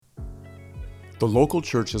The local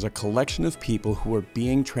church is a collection of people who are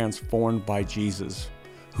being transformed by Jesus,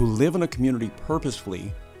 who live in a community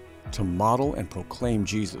purposefully to model and proclaim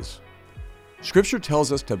Jesus. Scripture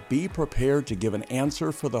tells us to be prepared to give an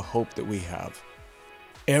answer for the hope that we have.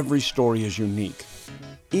 Every story is unique.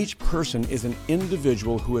 Each person is an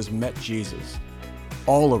individual who has met Jesus.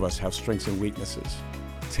 All of us have strengths and weaknesses.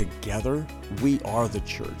 Together, we are the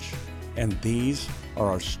church, and these are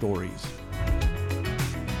our stories.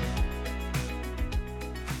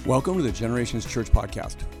 Welcome to the Generations Church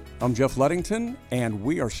Podcast. I'm Jeff Ludington, and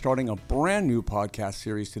we are starting a brand new podcast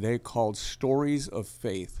series today called Stories of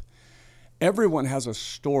Faith. Everyone has a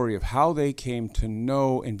story of how they came to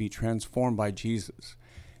know and be transformed by Jesus.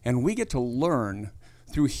 And we get to learn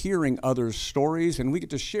through hearing others' stories, and we get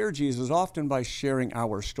to share Jesus often by sharing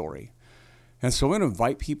our story. And so I'm going to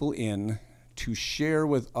invite people in to share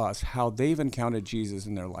with us how they've encountered Jesus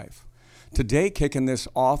in their life. Today, kicking this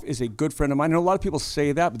off is a good friend of mine. I know a lot of people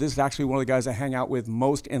say that, but this is actually one of the guys I hang out with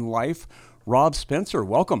most in life, Rob Spencer.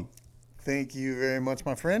 Welcome. Thank you very much,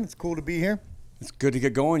 my friend. It's cool to be here. It's good to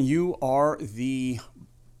get going. You are the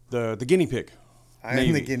guinea pig. I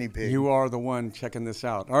am the guinea pig. You are the one checking this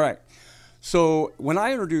out. All right. So when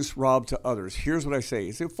I introduce Rob to others, here's what I say.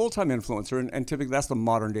 He's a full-time influencer, and typically that's the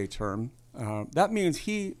modern-day term. That means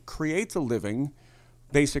he creates a living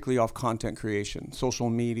basically off content creation, social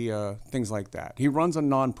media, things like that. He runs a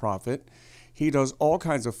nonprofit. He does all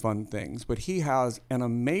kinds of fun things, but he has an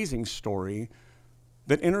amazing story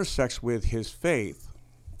that intersects with his faith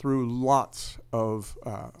through lots of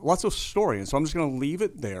story. And so I'm just going to leave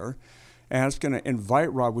it there, and I'm just going to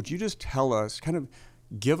invite Rob. Would you just tell us, kind of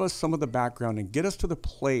give us some of the background and get us to the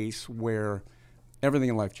place where everything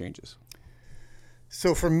in life changes?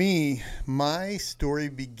 So for me, my story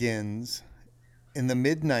begins in the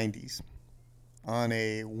mid-90s on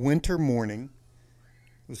a winter morning.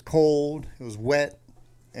 It was cold, it was wet,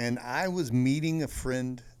 and I was meeting a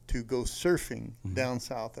friend to go surfing down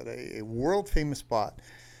south at a world-famous spot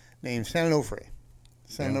named San Onofre.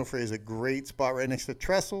 San Onofre is a great spot right next to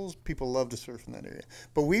Trestles. People love to surf in that area.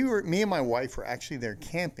 But me and my wife were actually there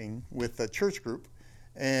camping with a church group,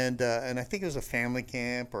 and I think it was a family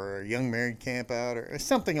camp or a young married camp out or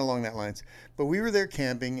something along that lines. But we were there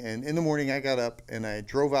camping, and in the morning I got up and I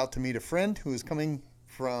drove out to meet a friend who was coming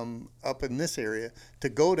from up in this area to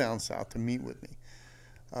go down south to meet with me.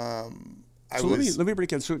 Let me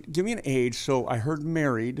break in. So give me an age. So I heard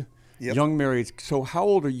married. Yep. Young married. So how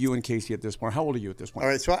old are you and Casey at this point? How old are you at this point? All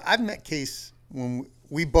right. So I've met Case when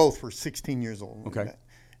we both were 16 years old. When we met.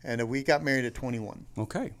 And we got married at 21.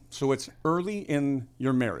 Okay. So it's early in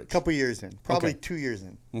your marriage. Couple years in. Probably 2 years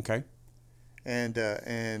in. Okay.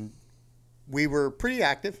 And we were pretty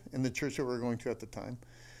active in the church that we were going to at the time.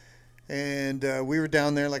 And we were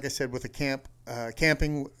down there, like I said, with a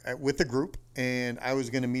camping with the group. And I was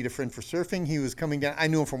going to meet a friend for surfing. He was coming down. I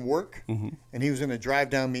knew him from work. And he was going to drive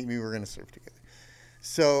down, meet me. We were going to surf together.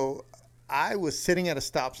 So I was sitting at a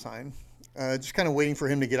stop sign, just kind of waiting for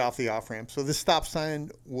him to get off the off-ramp. So this stop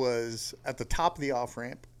sign was at the top of the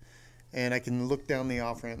off-ramp. And I can look down the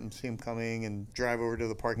off-ramp and see him coming and drive over to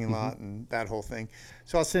the parking lot and that whole thing.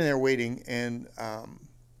 So I was sitting there waiting, and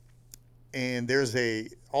there's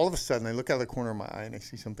all of a sudden, I look out of the corner of my eye and I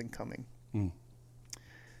see something coming.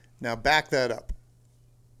 Now back that up,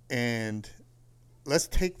 and let's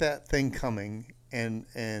take that thing coming and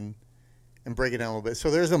break it down a little bit.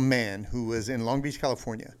 So there's a man who was in Long Beach,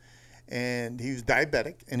 California, and he was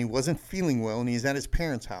diabetic, and he wasn't feeling well, and he's at his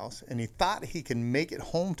parents' house, and he thought he can make it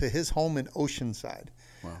home to his home in Oceanside.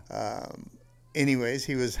 Wow. Anyways,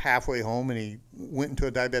 he was halfway home, and he went into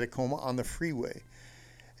a diabetic coma on the freeway.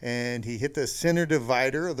 And he hit the center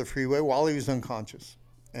divider of the freeway while he was unconscious.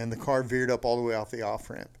 And the car veered up all the way off the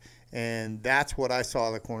off-ramp. And that's what I saw out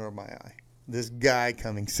of the corner of my eye. This guy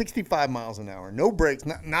coming 65 miles an hour, no brakes,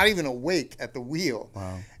 not even awake at the wheel.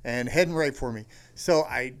 Wow. And heading right for me. So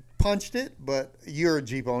I punched it, but you're a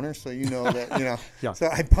Jeep owner, so you know that, Yeah. So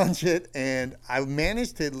I punched it, and I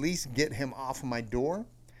managed to at least get him off of my door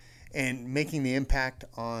and making the impact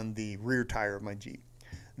on the rear tire of my Jeep.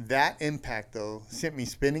 That impact, though, sent me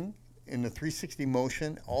spinning in the 360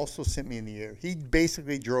 motion, also sent me in the air. He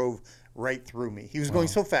basically drove right through me. He was going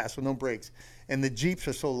so fast with no brakes, and the Jeeps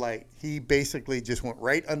are so light. He basically just went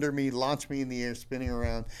right under me, launched me in the air, spinning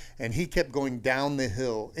around, and he kept going down the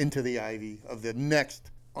hill into the ivy of the next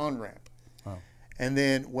on-ramp. Wow. And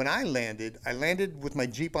then when I landed with my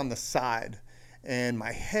Jeep on the side, and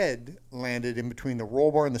my head landed in between the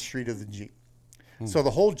roll bar and the street of the Jeep. So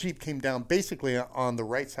the whole Jeep came down basically on the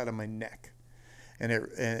right side of my neck, and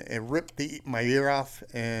it ripped my ear off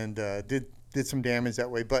and did did some damage that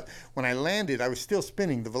way. But when I landed, I was still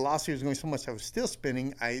spinning. The velocity was going so much, I was still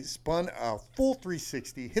spinning. I spun a full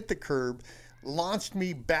 360, hit the curb, launched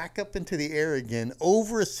me back up into the air again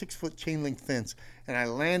over a 6-foot chain link fence, and I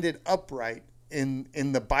landed upright in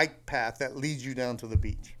the bike path that leads you down to the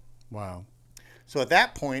beach. Wow. So at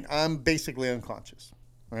that point, I'm basically unconscious,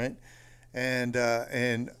 right?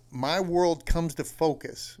 And my world comes to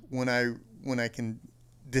focus when I can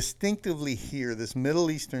distinctively hear this Middle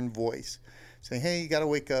Eastern voice saying, "Hey, you got to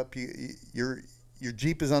wake up. Your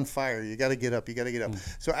Jeep is on fire. You got to get up. You got to get up."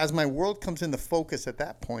 So as my world comes into focus at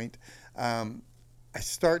that point, I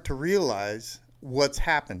start to realize what's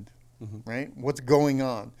happened, right? What's going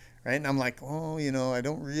on, right? And I'm like, oh,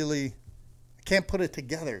 I can't put it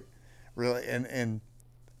together, really. And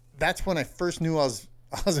that's when I first knew I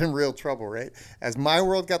was in real trouble, right? As my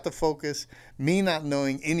world got the focus, me not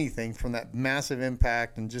knowing anything from that massive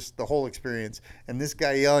impact and just the whole experience, and this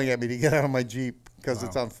guy yelling at me to get out of my Jeep because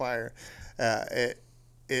it's on fire.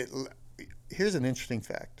 Here's an interesting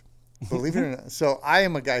fact. Believe it or not. So I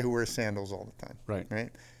am a guy who wears sandals all the time. Right.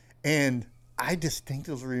 And I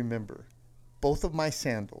distinctly remember both of my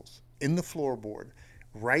sandals in the floorboard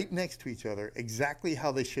right next to each other, exactly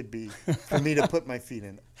how they should be for me to put my feet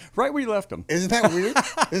in. Right where you left them. Isn't that weird?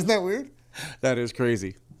 Isn't that weird? That is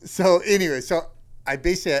crazy. So anyway,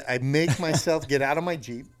 I make myself get out of my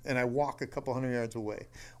Jeep and I walk a couple hundred yards away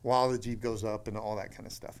while the Jeep goes up and all that kind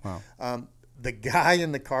of stuff. Wow. The guy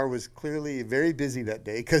in the car was clearly very busy that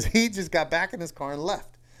day because he just got back in his car and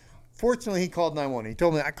left. Fortunately, he called 911. He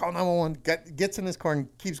told me, I called 911, gets in his car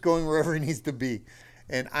and keeps going wherever he needs to be.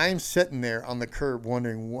 And I'm sitting there on the curb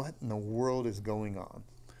wondering what in the world is going on.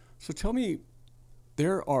 So tell me,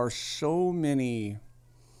 there are so many,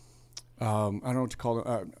 I don't know what to call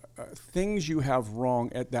them, things you have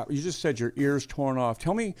wrong at that. You just said your ear's torn off.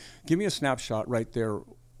 Give me a snapshot right there.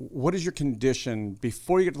 What is your condition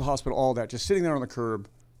before you get to the hospital, all that, just sitting there on the curb?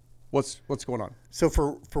 What's going on? So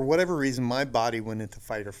for whatever reason, my body went into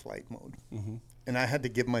fight or flight mode. And I had to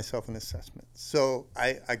give myself an assessment. So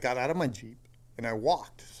I got out of my Jeep. And I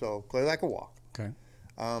walked, so clearly I could walk. Okay.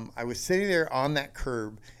 I was sitting there on that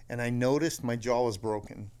curb, and I noticed my jaw was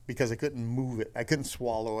broken because I couldn't move it. I couldn't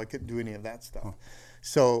swallow. I couldn't do any of that stuff.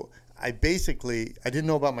 So I didn't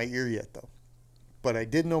know about my ear yet, though. But I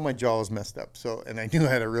did know my jaw was messed up. And I knew I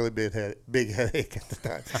had a really big headache at the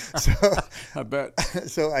time. So I bet.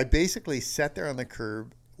 So I basically sat there on the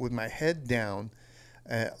curb with my head down,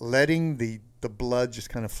 letting the blood just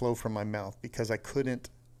kind of flow from my mouth because I couldn't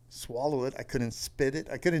swallow it. I couldn't spit it.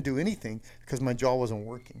 I couldn't do anything because my jaw wasn't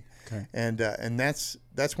working. Okay. And that's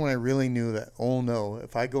when I really knew that, oh no,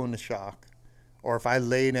 if I go into shock or if I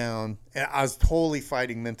lay down, and I was totally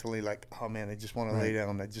fighting mentally like, oh man, I just want to lay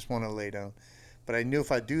down. I just want to lay down. But I knew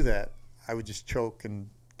if I do that, I would just choke and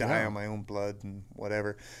die on my own blood and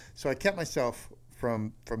whatever. So I kept myself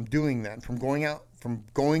from doing that, from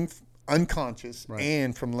going unconscious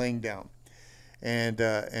and from laying down.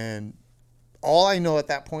 And all I know at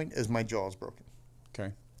that point is my jaw is broken.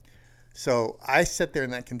 Okay. So I sat there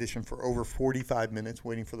in that condition for over 45 minutes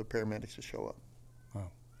waiting for the paramedics to show up.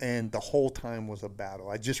 Wow. And the whole time was a battle.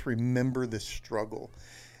 I just remember this struggle.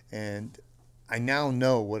 And I now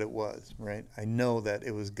know what it was, right? I know that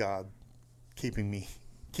it was God keeping me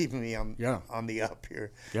on the up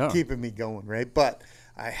here, keeping me going, right? But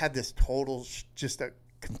I had this total, just a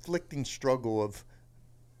conflicting struggle of,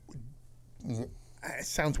 it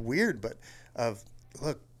sounds weird, but of,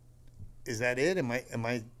 look, is that it? Am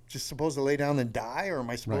I just supposed to lay down and die, or am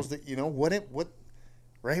I supposed to,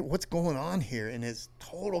 what's going on here? And it's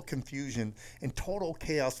total confusion and total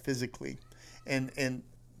chaos physically, and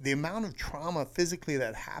the amount of trauma physically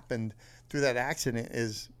that happened through that accident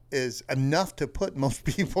is enough to put most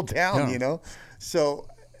people down, So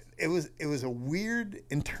it was a weird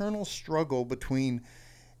internal struggle between,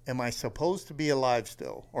 am I supposed to be alive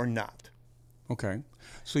still or not? Okay.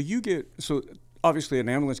 So obviously an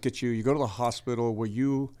ambulance gets you, you go to the hospital where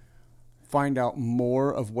you find out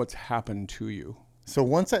more of what's happened to you. So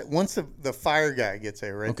once the fire guy gets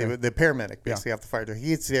there, right? Okay. The paramedic basically off the fire door. He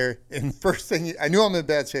gets there, and first thing I knew I'm in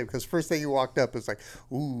bad shape because first thing he walked up was like,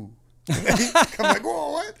 ooh. I'm like,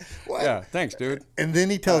 whoa, what? Yeah, thanks, dude. And then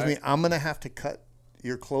he tells me, I'm gonna have to cut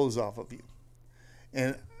your clothes off of you.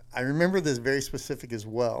 And I remember this very specific as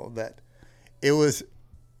well, that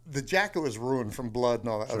the jacket was ruined from blood and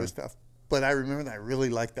all that other stuff. But I remember that I really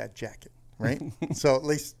liked that jacket, right? So at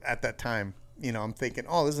least at that time, I'm thinking,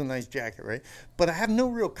 oh, this is a nice jacket, right? But I have no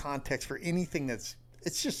real context for anything it's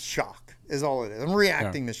just shock is all it is. I'm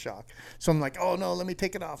reacting to shock. So I'm like, oh, no, let me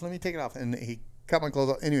take it off. And he cut my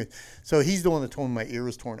clothes off. Anyway, so he's the one that told me my ear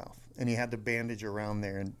was torn off. and he had to bandage around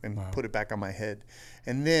there and Wow. put it back on my head.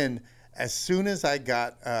 And then as soon as I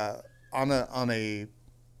got on a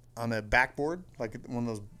backboard, like one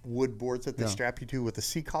of those wood boards that they strap you to with a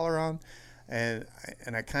seat collar on, and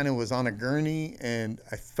I kind of was on a gurney, and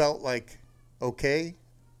I felt like, okay,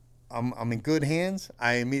 I'm in good hands.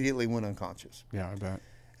 I immediately went unconscious. Yeah, I bet.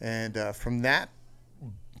 And from that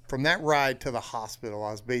ride to the hospital,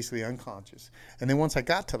 I was basically unconscious. And then once I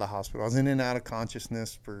got to the hospital, I was in and out of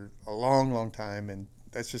consciousness for a long, long time, and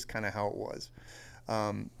that's just kind of how it was.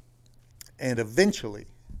 And eventually,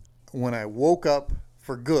 when I woke up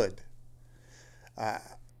for good,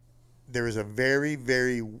 there was a very,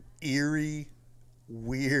 very eerie,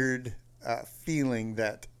 weird feeling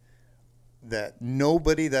that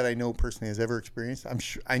nobody that I know personally has ever experienced. I'm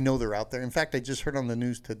sure I know they're out there. In fact, I just heard on the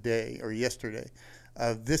news today or yesterday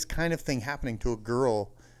of this kind of thing happening to a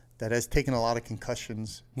girl that has taken a lot of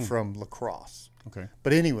concussions from lacrosse. Okay.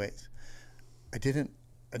 But anyways, I didn't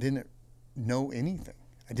know anything.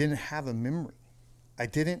 I didn't have a memory.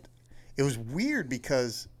 It was weird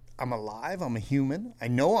because I'm alive. I'm a human. I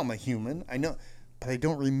know I'm a human. But I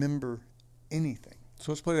don't remember anything.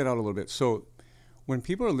 So let's play that out a little bit. So when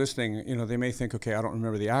people are listening, they may think, okay, I don't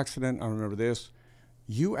remember the accident. I don't remember this.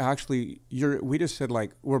 We just said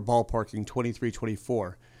like we're ballparking 23,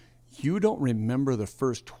 24. You don't remember the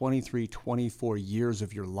first 23, 24 years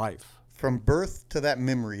of your life. From birth to that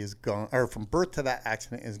memory is gone, or from birth to that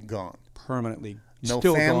accident is gone. Permanently. No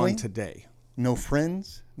Still family, gone today. No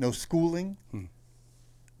friends, no schooling,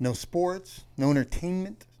 no sports, no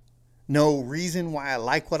entertainment, no reason why I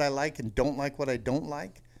like what I like and don't like what I don't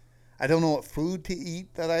like. I don't know what food to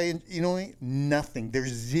eat that nothing.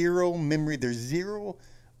 There's zero memory. There's zero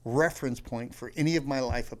reference point for any of my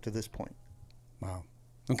life up to this point. Wow.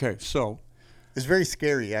 Okay, so. It's very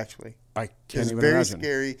scary, actually. I can't even very imagine.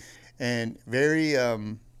 Scary and very,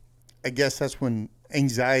 I guess that's when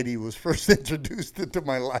anxiety was first introduced into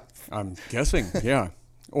my life. I'm guessing, yeah.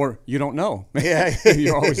 Or you don't know. Yeah.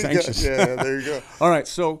 You're always anxious. Yeah, there you go. All right,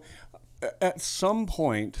 so at some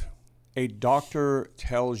point, a doctor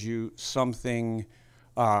tells you something.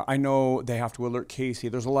 I know they have to alert Casey.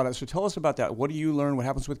 There's a lot of, so tell us about that. What do you learn? What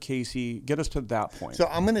happens with Casey? Get us to that point. So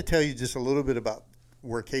I'm going to tell you just a little bit about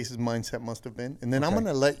where Casey's mindset must have been. And then I'm going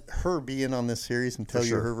to let her be in on this series and tell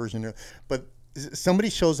you her version. But somebody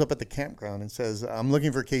shows up at the campground and says, I'm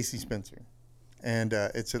looking for Casey Spencer. And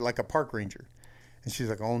it's like a park ranger. And she's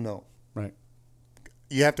like, oh, no. Right.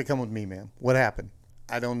 You have to come with me, ma'am. What happened?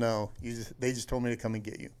 I don't know. They just told me to come and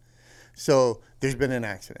get you. So there's been an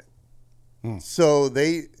accident. So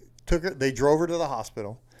they drove her to the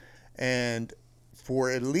hospital. And for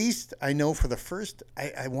at least, I know for the first,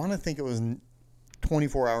 I want to think it was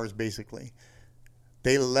 24 hours basically,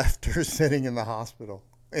 they left her sitting in the hospital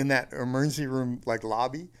in that emergency room like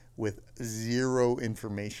lobby with zero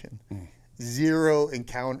information, zero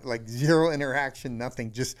encounter, like zero interaction,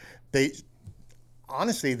 nothing. Just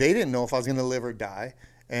honestly, they didn't know if I was going to live or die.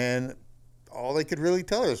 And all they could really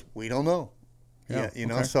tell her is, we don't know. Yeah,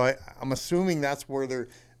 okay. So I'm assuming that's where their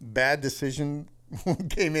bad decision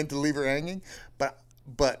came in to leave her hanging.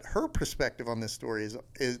 But her perspective on this story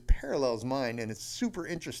is parallels mine, and it's super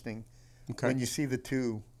interesting when you see the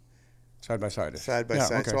two side by side.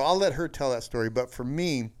 Okay. So I'll let her tell that story. But for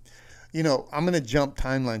me, I'm going to jump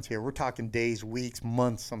timelines here. We're talking days, weeks,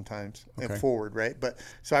 months sometimes and forward, right? But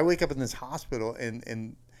so I wake up in this hospital,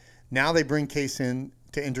 and now they bring Casey in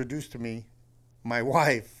to introduce to me my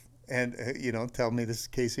wife, and tell me this is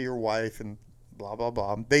Casey, your wife, and blah blah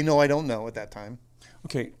blah. They know I don't know at that time.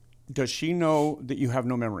 Okay. Does she know that you have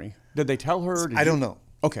no memory? Did they tell her? I don't know.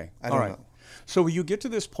 Okay. I don't know. So you get to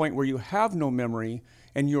this point where you have no memory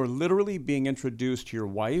and you're literally being introduced to your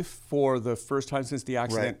wife for the first time since the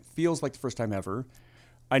accident. Right. Feels like the first time ever.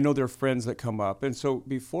 I know there are friends that come up. And so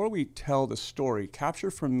before we tell the story,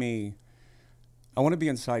 capture from me, I want to be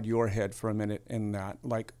inside your head for a minute in that.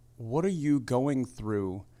 Like, what are you going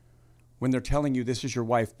through when they're telling you this is your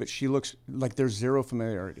wife, but she looks like there's zero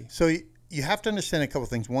familiarity? So you have to understand a couple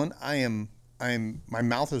things. One, my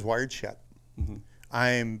mouth is wired shut. Mm-hmm.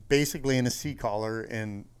 I'm basically in a C-collar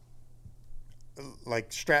and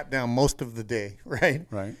like strapped down most of the day, right?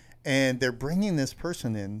 Right. And they're bringing this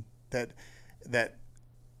person in that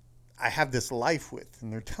I have this life with,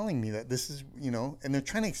 and they're telling me that this is, and they're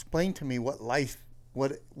trying to explain to me what life,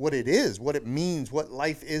 what it is, what it means, what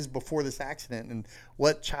life is before this accident, and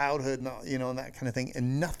what childhood, and that kind of thing.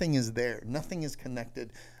 And nothing is there. Nothing is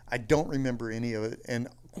connected. I don't remember any of it. And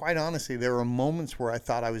quite honestly, there were moments where I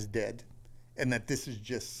thought I was dead and that this is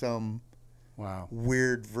just some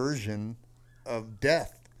weird version of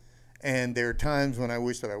death. And there are times when I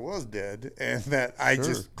wish that I was dead and that I Sure.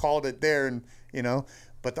 just called it there, and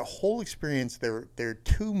but the whole experience, there are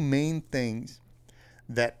two main things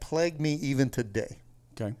that plague me even today.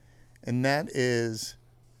 Okay. And that is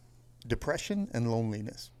depression and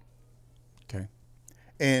loneliness. Okay.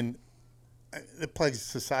 And it plagues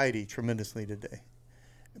society tremendously today.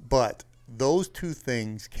 But those two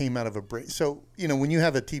things came out of a brain. So, when you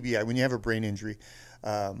have a TBI, when you have a brain injury,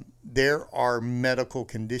 there are medical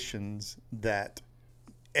conditions that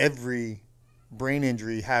every brain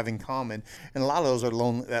injury have in common. And a lot of those are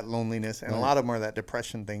that loneliness, and Right. a lot of them are that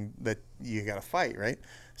depression thing that you got to fight, right?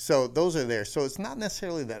 So those are there. So it's not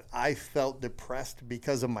necessarily that I felt depressed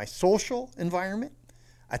because of my social environment.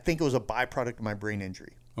 I think it was a byproduct of my brain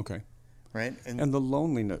injury, Okay. right? And the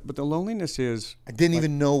loneliness, but the loneliness is I didn't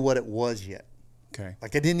even know what it was yet. okay.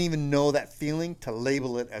 Like, I didn't even know that feeling to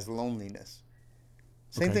label it as loneliness.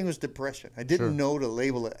 Same Okay. thing with depression. I didn't Sure. know to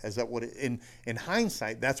label it as that. What it, in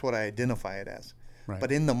hindsight, that's what I identify it as. Right.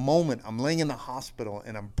 But in the moment, I'm laying in the hospital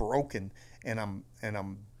and I'm broken, and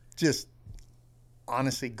I'm just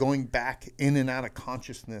honestly going back in and out of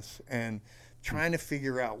consciousness and trying to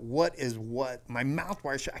figure out what is what. My mouth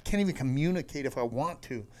wires, I can't even communicate if I want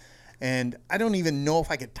to, and I don't even know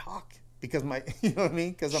if I could talk because my, you know what I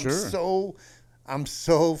mean? Because Sure. I'm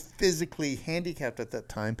so physically handicapped at that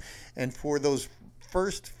time, and for those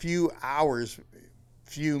first few hours,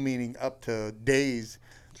 few meaning up to days,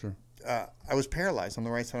 Sure. I was paralyzed on the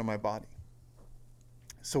right side of my body.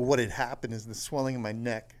 So what had happened is the swelling in my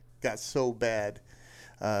neck got so bad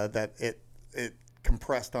that it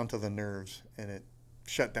compressed onto the nerves, and it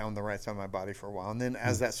shut down the right side of my body for a while. And then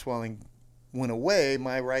as that swelling went away,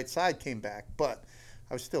 my right side came back, but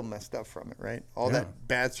I was still messed up from it, right? All Yeah. that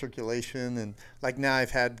bad circulation, and like now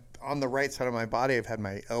I've had on the right side of my body, I've had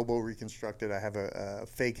my elbow reconstructed. I have a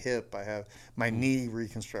fake hip. I have my knee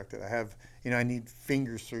reconstructed. I have, I need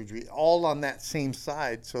finger surgery, all on that same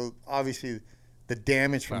side. So obviously, the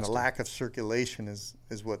damage from the Faster. lack of circulation is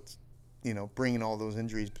what's, bringing all those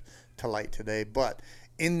injuries to light today. But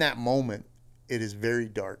in that moment, it is very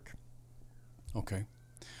dark. Okay.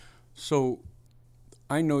 So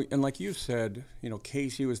I know, and like you said,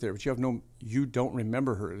 Casey was there, but you don't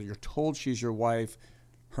remember her. You're told she's your wife.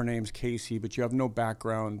 Her name's Casey, but you have no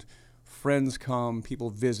background. Friends come, people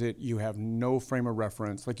visit. You have no frame of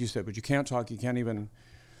reference, like you said, but you can't talk. You can't even.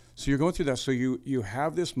 So you're going through that. So you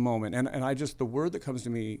have this moment, and the word that comes to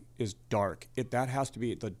me is dark. That has to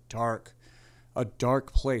be a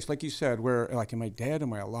dark place, like you said, where like, am I dead?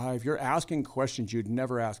 Am I alive? You're asking questions you'd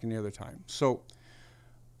never ask any other time. So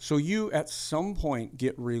you at some point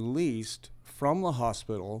get released from the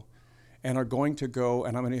hospital and are going to go,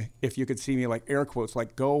 and I'm going to, if you could see me like air quotes,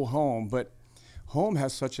 like go home, but home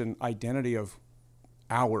has such an identity of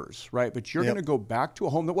ours, right? But you're Yep. going to go back to a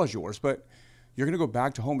home that was yours, but you're going to go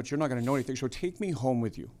back to home, but you're not going to know anything. So take me home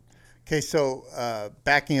with you. Okay, so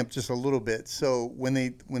backing up just a little bit. So when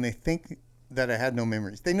they think that I had no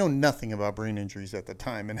memories, they know nothing about brain injuries at the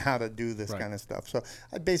time and how to do this Right. kind of stuff. So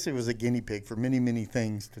I basically was a guinea pig for many, many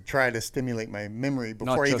things to try to stimulate my memory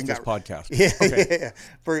before Not I just even this got podcast. Yeah, Okay.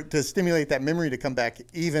 yeah. To stimulate that memory to come back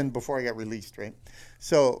even before I got released, right?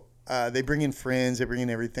 So they bring in friends, they bring in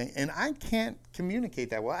everything, and I can't communicate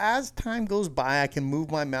that well. As time goes by, I can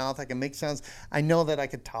move my mouth, I can make sounds. I know that I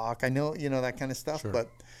could talk. I know, that kind of stuff. Sure. But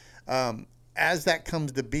as that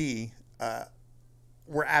comes to be,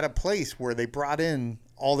 we're at a place where they brought in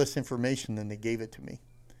all this information and they gave it to me.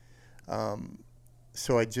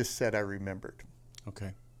 So I just said I remembered.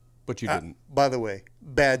 Okay. But you didn't. By the way,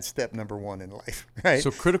 bad step number one in life, right?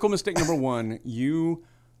 So critical mistake number one, you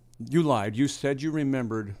lied. You said you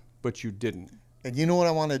remembered, but you didn't. And you know what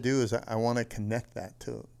I want to do is I want to connect that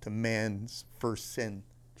to man's first sin.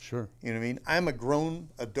 Sure. You know what I mean? I'm a grown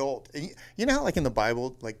adult. And you know how like in the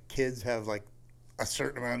Bible, like kids have like a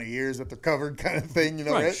certain amount of years that they're covered kind of thing,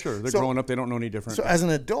 right? Sure. They're So- growing up. They don't know any different. So as an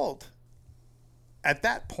adult, at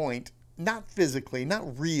that point, not physically,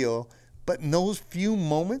 not real, but in those few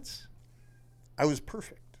moments, I was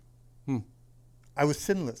perfect. I was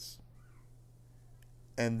sinless.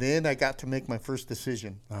 And then I got to make my first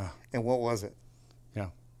decision. And what was it? Yeah.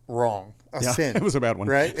 Wrong. A sin. It was a bad one.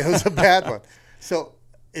 Right? It was a bad one. So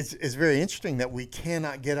it's very interesting that we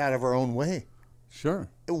cannot get out of our own way. Sure.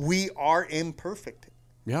 We are imperfect.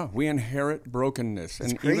 Yeah. We inherit brokenness.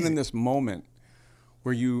 And even crazy. in this moment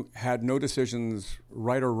where you had no decisions,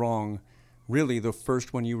 right or wrong, really the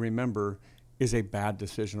first one you remember is a bad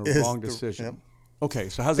decision or wrong decision. Yep. Okay.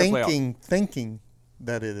 So how's that play out? Thinking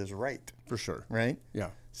that it is right. For sure. Right? Yeah.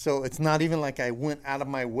 So it's not even like I went out of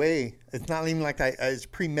my way. It's not even like it's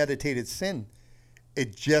premeditated sin.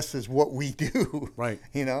 it just is what we do. Right.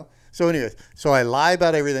 You know? So anyways, so I lie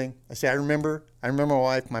about everything. I say, I remember my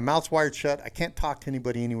wife. My mouth's wired shut. I can't talk to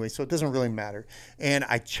anybody anyway, so it doesn't really matter. And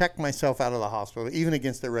I check myself out of the hospital, even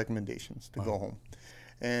against their recommendations to go home.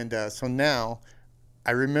 And so now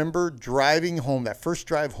I remember driving home. That first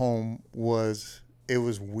drive home was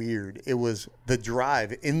weird. It was the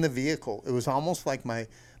drive in the vehicle. It was almost like my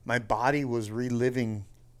body was reliving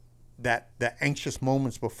the anxious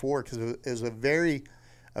moments before, because it was a very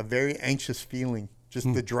anxious feeling,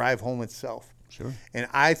 just the drive home itself. Sure. And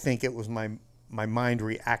I think it was my mind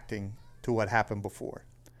reacting to what happened before,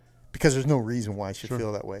 because there's no reason why I should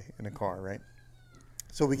feel that way in a car, right?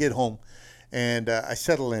 So we get home, and I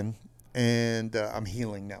settle in, and I'm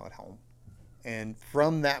healing now at home. And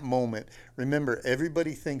from that moment, remember,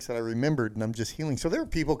 everybody thinks that I remembered and I'm just healing. So there were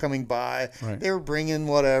people coming by. Right. They were bringing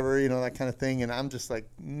whatever, that kind of thing. And I'm just like,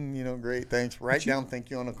 great, thanks. Write down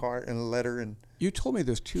thank you on a card and a letter. And you told me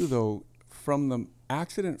this too, though, from the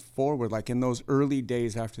accident forward, like in those early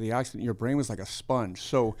days after the accident, your brain was like a sponge.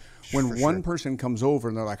 So when one person comes over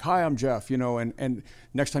and they're like, hi, I'm Jeff, and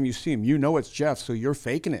next time you see him, it's Jeff. So you're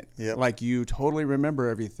faking it. Yep. Like you totally remember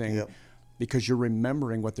everything. Yep. Because you're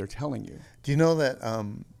remembering what they're telling you. Do you know that,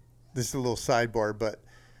 this is a little sidebar, but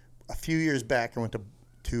a few years back I went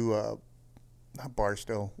to not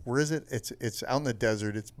Barstow. Where is it? It's out in the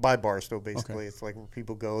desert. It's by Barstow, basically. Okay. It's like where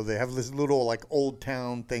people go. They have this little like old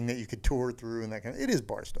town thing that you could tour through and that kind of. It is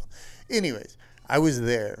Barstow. Anyways, I was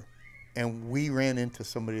there, and we ran into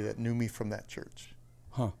somebody that knew me from that church.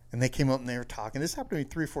 Huh. And they came up and they were talking. This happened to me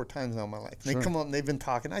 3 or 4 times now in my life. And they come up and they've been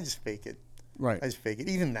talking. I just fake it. Right. I just fake it.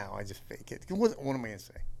 Even now, I just fake it. What am I going to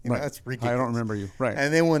say? That's ridiculous. I don't remember you. Right.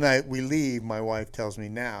 And then when we leave, my wife tells me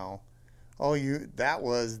now, that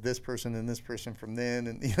was this person and this person from then.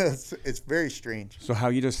 And, it's very strange. So how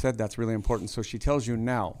you just said that's really important. So she tells you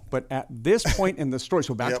now. But at this point in the story,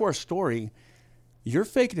 so back to our story, you're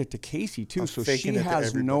faking it to Casey, too. So she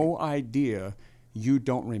has no idea you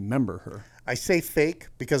don't remember her. I say fake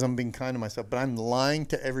because I'm being kind to myself, but I'm lying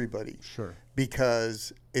to everybody. Sure.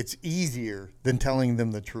 Because it's easier than telling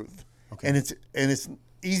them the truth. Okay. And it's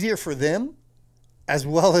easier for them as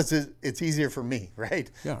well as it's easier for me,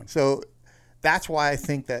 right? Yeah. So that's why I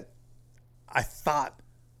think that I thought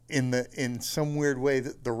in some weird way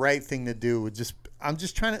that the right thing to do would I'm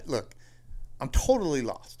just trying to look. I'm totally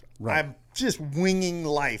lost. Right. I'm just winging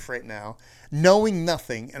life right now, knowing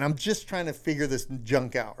nothing, and I'm just trying to figure this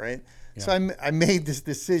junk out, right? Yeah. So I made this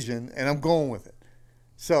decision, and I'm going with it.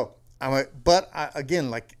 So I'm a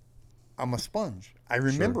sponge. I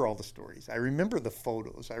remember all the stories. I remember the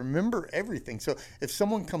photos. I remember everything. So if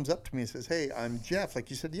someone comes up to me and says, "Hey, I'm Jeff,"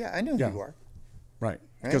 like you said, yeah, I know who you are. Right.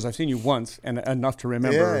 Because I've seen you once and enough to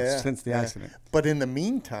remember since the accident. But in the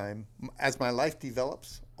meantime, as my life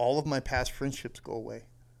develops, all of my past friendships go away.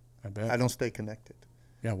 I bet. I don't stay connected.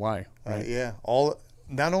 Yeah, why? Right.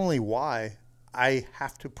 Not only why, I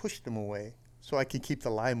have to push them away so I can keep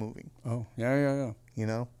the lie moving. Oh, yeah.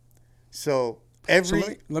 So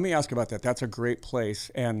let me ask about that. That's a great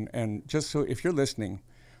place. And just so if you're listening,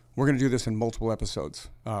 we're going to do this in multiple episodes.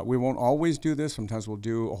 We won't always do this. Sometimes we'll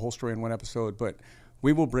do a whole story in one episode, but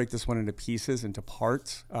we will break this one into pieces, into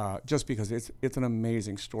parts, just because it's an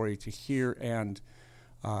amazing story to hear and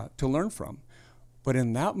to learn from. But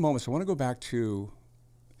in that moment, so I want to go back to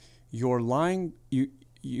your lying. You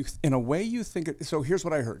in a way you think it. So here's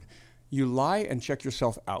what I heard: you lie and check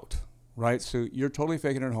yourself out, right? So you're totally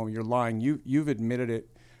faking it at home. You're lying. You've admitted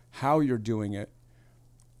it. How you're doing it.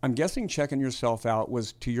 I'm guessing checking yourself out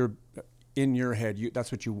was in your head.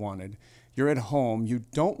 That's what you wanted. You're at home. You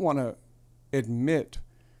don't want to admit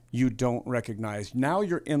you don't recognize. Now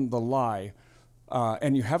you're in the lie,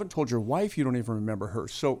 and you haven't told your wife. You don't even remember her.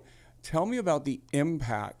 So tell me about the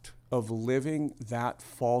impact of living that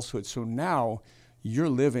falsehood. So now you're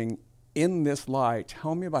living in this lie.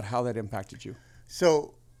 Tell me about how that impacted you.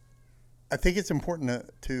 So I think it's important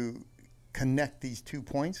to connect these 2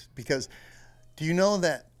 points, because do you know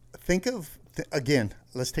that, again,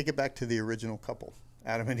 let's take it back to the original couple,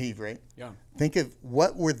 Adam and Eve, right? Yeah. Think of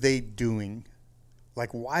what were they doing? Like,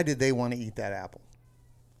 why did they want to eat that apple?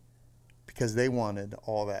 Because they wanted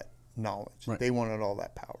all that knowledge. Right. They wanted all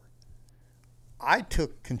that power. I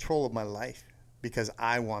took control of my life because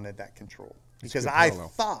I wanted that control. Because I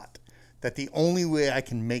thought that the only way I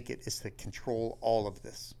can make it is to control all of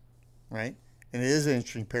this, right? And it is an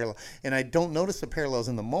interesting parallel. And I don't notice the parallels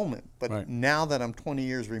in the moment, but now that I'm 20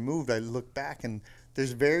 years removed, I look back and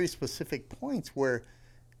there's very specific points where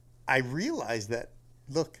I realize that,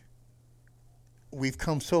 look, we've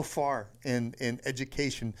come so far in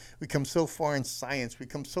education. We come so far in science. We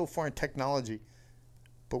come so far in technology.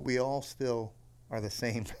 But we all still are the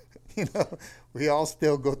same. We all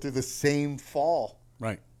still go through the same fall.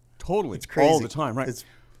 Right. Totally. It's crazy. All the time. Right. It's,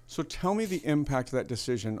 So tell me the impact of that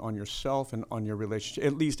decision on yourself and on your relationship,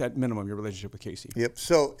 at least at minimum, your relationship with Casey. Yep.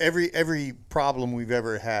 So every problem we've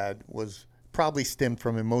ever had was probably stemmed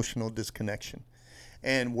from emotional disconnection,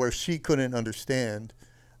 and where she couldn't understand,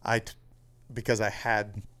 because I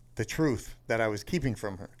had the truth that I was keeping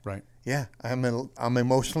from her. Right. Yeah, I'm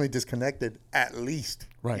emotionally disconnected at least.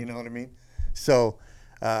 Right. You know what I mean? So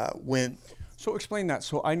So explain that.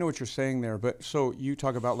 So I know what you're saying there, but so you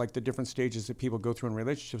talk about like the different stages that people go through in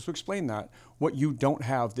relationships. So explain that, what you don't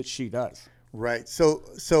have that she does. Right. So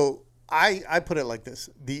I put it like this: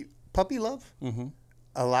 the puppy love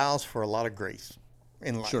allows for a lot of grace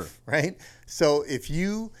in life. Sure. Right. So if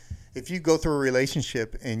you go through a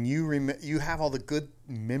relationship and you have all the good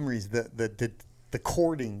memories, the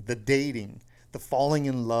courting, the dating, the falling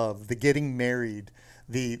in love, the getting married,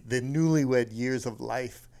 the newlywed years of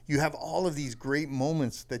life. You have all of these great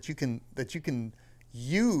moments that you can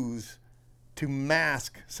use to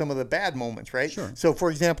mask some of the bad moments, right? Sure. So,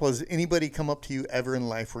 for example, has anybody come up to you ever in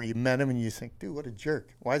life where you met him and you think, dude, what a jerk?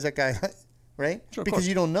 Why is that guy, right? Sure, of because course.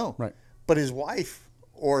 you don't know. Right. But his wife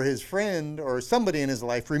or his friend or somebody in his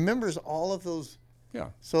life remembers all of those. Yeah.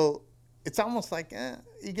 So it's almost like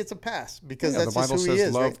he gets a pass because Yeah, that's the Bible just who he says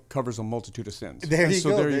is. love Right? covers a multitude of sins. There And you so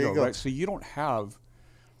go, there there you you go, go. right? So you don't have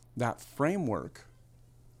that framework,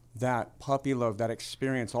 that puppy love, that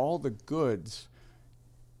experience, all the goods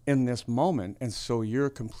in this moment, and so you're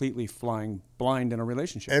completely flying blind in a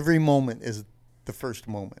relationship. Every moment is the first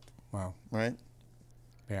moment, Wow. right?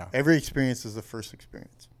 Yeah. Every experience is the first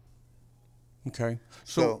experience. Okay.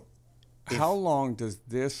 So How long does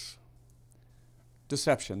this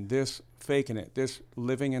deception, this faking it, this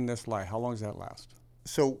living in this lie, how long does that last?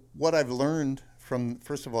 So what I've learned from,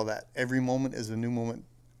 first of all, that every moment is a new moment.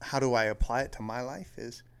 How do I apply it to my life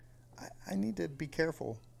is I need to be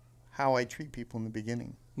careful how I treat people in the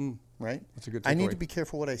beginning, right? That's a good I need takeaway. to be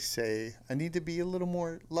careful what I say. I need to be a little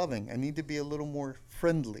more loving. I need to be a little more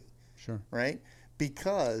friendly, Sure. right?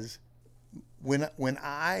 Because when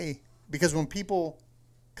people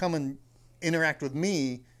come and interact with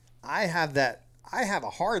me, I have a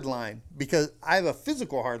hard line because I have a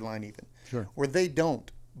physical hard line even, Sure. where they don't.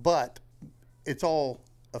 But it's all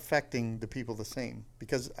affecting the people the same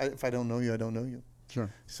because if I don't know you, I don't know you. Sure.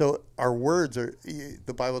 So our words are,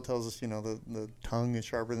 the Bible tells us, the tongue is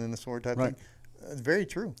sharper than the sword type Right. thing. Very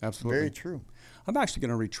true. Absolutely. Very true. I'm actually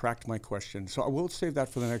going to retract my question, so I will save that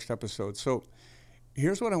for the next episode. So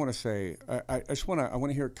here's what I want to say. I want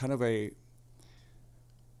to hear kind of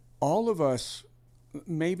all of us,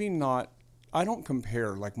 maybe not, I don't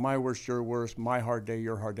compare like my worst, your worst, my hard day,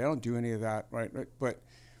 your hard day. I don't do any of that, right? But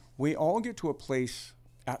we all get to a place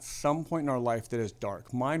at some point in our life that is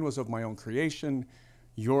dark. Mine was of my own creation.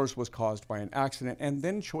 Yours was caused by an accident, and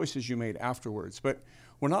then choices you made afterwards. But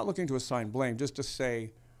we're not looking to assign blame, just to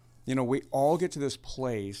say, we all get to this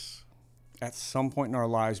place at some point in our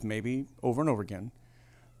lives, maybe over and over again,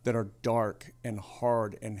 that are dark and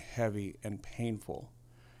hard and heavy and painful.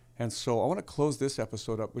 And so I want to close this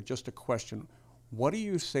episode up with just a question. What do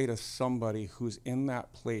you say to somebody who's in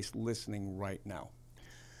that place listening right now?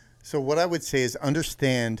 So what I would say is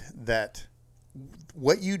understand that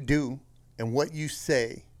what you do and what you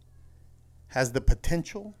say has the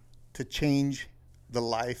potential to change the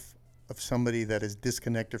life of somebody that is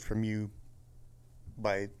disconnected from you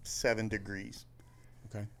by 7 degrees.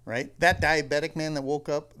 Okay. Right? That diabetic man that woke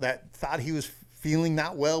up, that thought he was feeling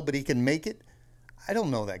not well, but he can make it. I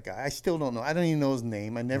don't know that guy. I still don't know. I don't even know his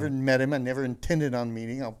name. I never met him. I never intended on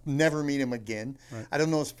meeting. I'll never meet him again. Right. I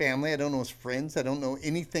don't know his family. I don't know his friends. I don't know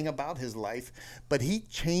anything about his life. But he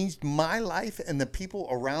changed my life and the people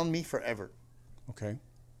around me forever. Okay.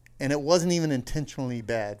 And it wasn't even intentionally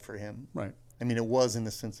bad for him. Right. I mean, it was in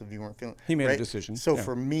the sense of you weren't feeling. He made a right? decision. So Yeah.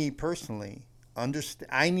 for me personally,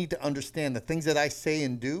 I need to understand the things that I say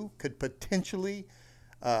and do could potentially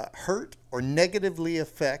hurt or negatively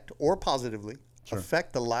affect or positively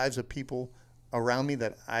affect the lives of people around me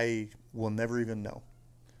that I will never even know.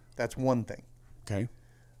 That's one thing. Okay.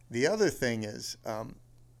 The other thing is,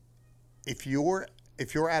 if you're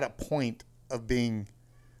at a point of being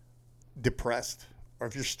depressed or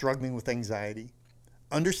if you're struggling with anxiety,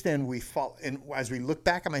 understand and as we look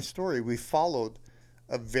back at my story, we followed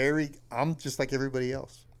I'm just like everybody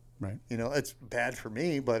else. Right. It's bad for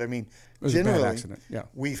me, but I mean, It was a generally, bad accident. Yeah.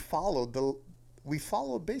 we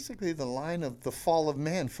followed basically the line of the fall of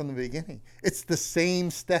man from the beginning. It's the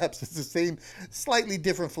same steps. It's the same, slightly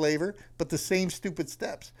different flavor, but the same stupid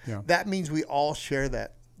steps. Yeah. That means we all share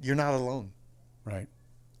that. You're not alone. Right.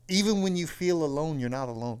 Even when you feel alone, you're not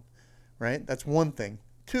alone, right? That's one thing.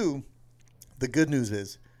 Two, the good news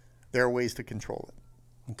is there are ways to control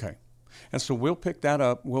it. Okay. And so we'll pick that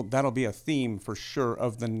up. That'll be a theme for sure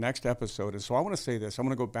of the next episode. And so I want to say this. I'm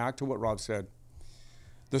going to go back to what Rob said.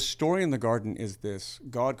 The story in the garden is this.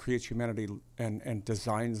 God creates humanity and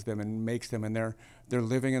designs them and makes them, and they're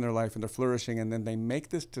living in their life and they're flourishing, and then they make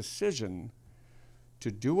this decision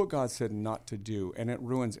to do what God said not to do, and it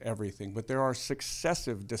ruins everything. But there are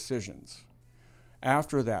successive decisions.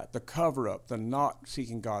 After that, the cover-up, the not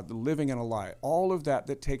seeking God, the living in a lie, all of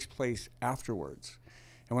that takes place afterwards.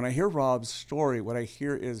 And when I hear Rob's story, what I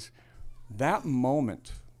hear is that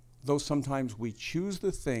moment, though sometimes we choose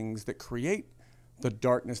the things that create the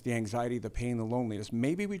darkness, the anxiety, the pain, the loneliness.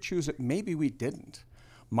 Maybe we choose it, maybe we didn't.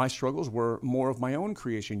 My struggles were more of my own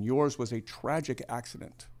creation. Yours was a tragic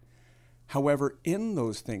accident. However, in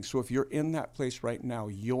those things, so if you're in that place right now,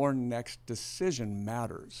 your next decision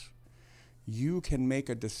matters. You can make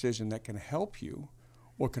a decision that can help you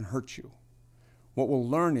or can hurt you. What we'll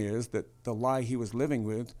learn is that the lie he was living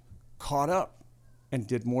with caught up and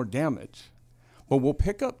did more damage. But we'll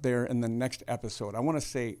pick up there in the next episode. I want to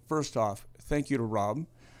say, first off, thank you to Rob.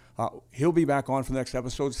 He'll be back on for the next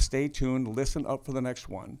episode. Stay tuned. Listen up for the next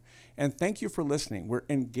one. And thank you for listening. We're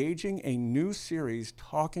engaging a new series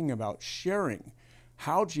talking about sharing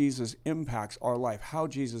how Jesus impacts our life, how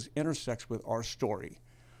Jesus intersects with our story.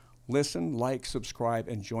 Listen, like, subscribe,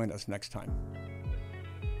 and join us next time.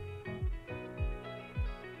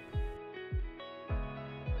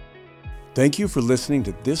 Thank you for listening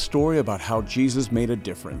to this story about how Jesus made a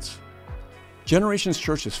difference. Generations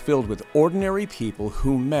Church is filled with ordinary people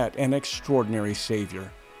who met an extraordinary Savior.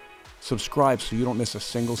 Subscribe so you don't miss a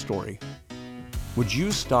single story. Would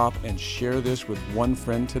you stop and share this with one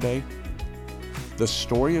friend today? The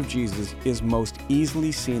story of Jesus is most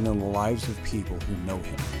easily seen in the lives of people who know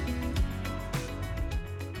him.